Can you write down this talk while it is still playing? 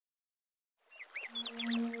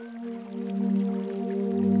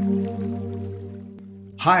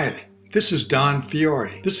Hi, this is Don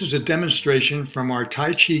Fiore. This is a demonstration from our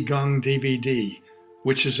Tai Chi Kung DVD,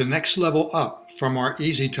 which is the next level up from our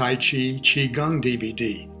Easy Tai Chi Qigong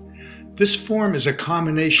DVD. This form is a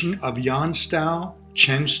combination of Yan style,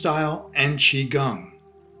 Chen style, and Qigong.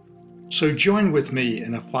 So join with me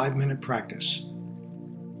in a 5-minute practice.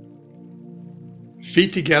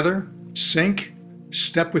 Feet together, sink,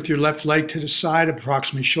 step with your left leg to the side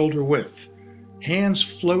approximately shoulder width. Hands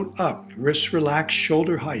float up, wrists relax,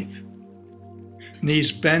 shoulder height.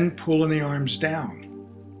 Knees bend, pulling the arms down.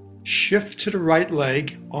 Shift to the right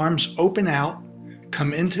leg, arms open out,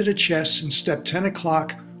 come into the chest and step 10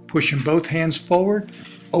 o'clock, pushing both hands forward,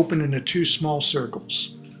 open into 2 small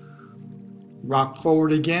circles. Rock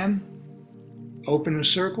forward again, open the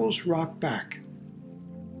circles, rock back.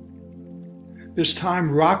 This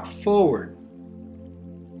time rock forward,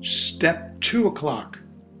 step 2 o'clock.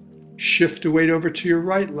 Shift the weight over to your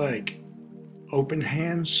right leg. Open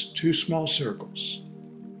hands, 2 small circles.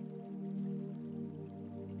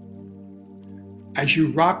 As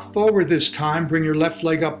you rock forward this time, bring your left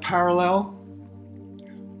leg up parallel.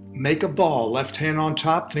 Make a ball, left hand on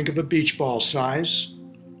top, think of a beach ball size.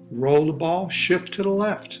 Roll the ball, shift to the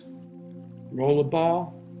left. Roll the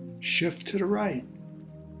ball, shift to the right.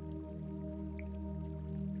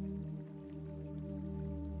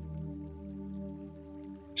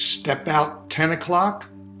 Step out 10 o'clock,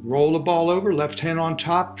 roll the ball over, left hand on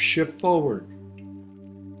top, shift forward.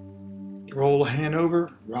 Roll the hand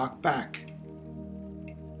over, rock back.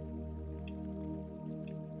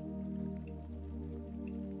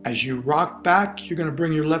 As you rock back, you're going to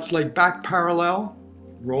bring your left leg back parallel,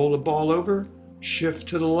 roll the ball over, shift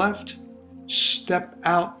to the left, step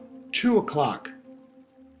out 2 o'clock.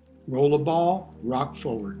 Roll the ball, rock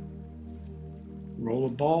forward. Roll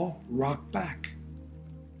the ball, rock back.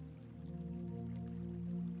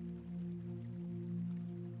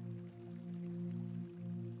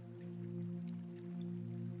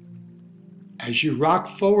 As you rock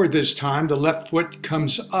forward this time, the left foot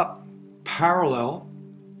comes up parallel.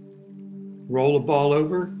 Roll the ball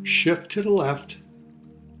over, shift to the left.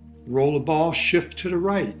 Roll the ball, shift to the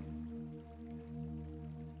right.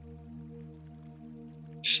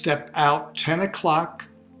 Step out 10 o'clock.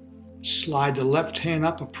 Slide the left hand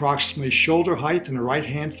up approximately shoulder height and the right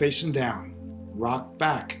hand facing down. Rock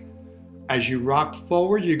back. As you rock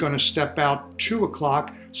forward, you're going to step out 2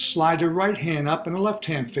 o'clock. Slide the right hand up and the left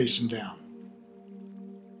hand facing down.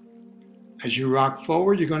 As you rock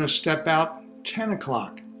forward, you're going to step out 10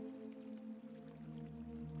 o'clock.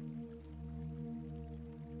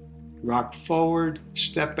 Rock forward,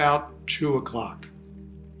 step out 2 o'clock.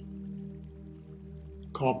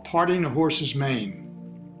 Called parting the horse's mane.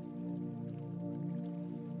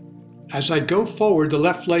 As I go forward, the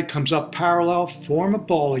left leg comes up parallel, form a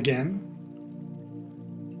ball again.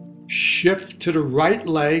 Shift to the right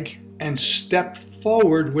leg and step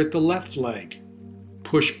forward with the left leg.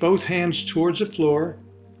 Push both hands towards the floor,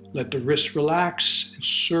 let the wrists relax and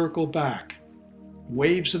circle back.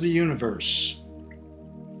 Waves of the universe.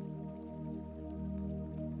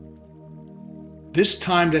 This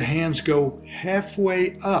time the hands go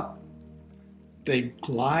halfway up. They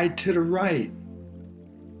glide to the right.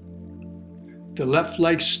 The left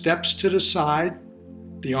leg steps to the side.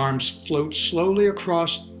 The arms float slowly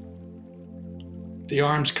across. The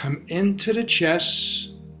arms come into the chest.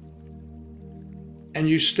 And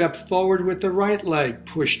you step forward with the right leg,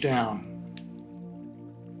 push down.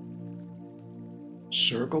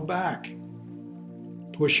 Circle back.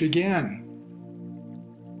 Push again.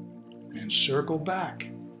 And circle back.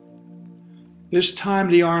 This time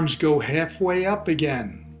the arms go halfway up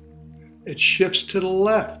again. It shifts to the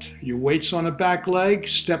left. Your weight's on the back leg,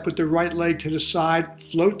 step with the right leg to the side,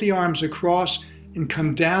 float the arms across and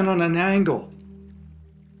come down on an angle.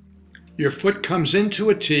 Your foot comes into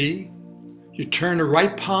a T. You turn the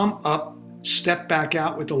right palm up, step back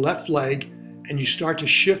out with the left leg, and you start to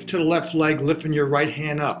shift to the left leg, lifting your right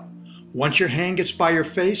hand up. Once your hand gets by your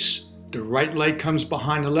face, the right leg comes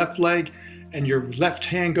behind the left leg, and your left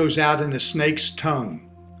hand goes out in the snake's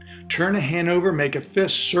tongue. Turn the hand over, make a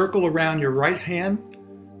fist, circle around your right hand,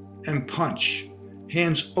 and punch.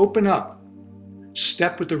 Hands open up.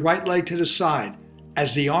 Step with the right leg to the side.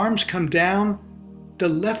 As the arms come down, the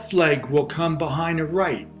left leg will come behind the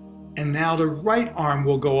right. And now the right arm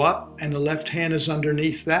will go up and the left hand is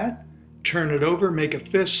underneath that. Turn it over, make a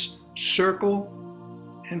fist, circle,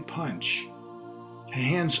 and punch.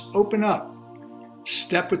 Hands open up.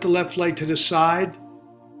 Step with the left leg to the side.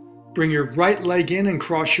 Bring your right leg in and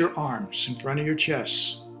cross your arms in front of your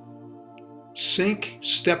chest. Sink,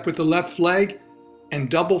 step with the left leg, and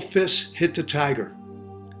double fist hit the tiger.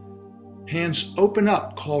 Hands open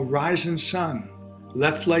up, call rising sun.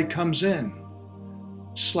 Left leg comes in.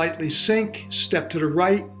 Slightly sink, step to the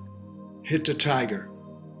right, hit the tiger.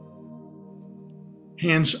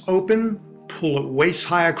 Hands open, pull it waist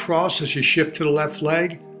high across as you shift to the left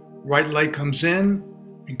leg. Right leg comes in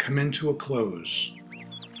and come into a close.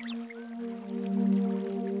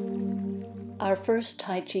 Our first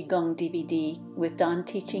Tai Chi Kung DVD with Don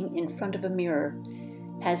teaching in front of a mirror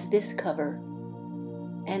has this cover,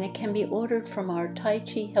 and it can be ordered from our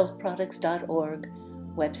taichihealthproducts.org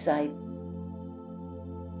website.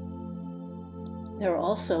 There are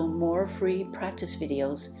also more free practice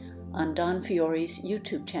videos on Don Fiore's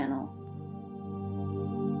YouTube channel.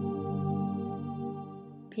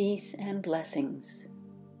 Peace and blessings.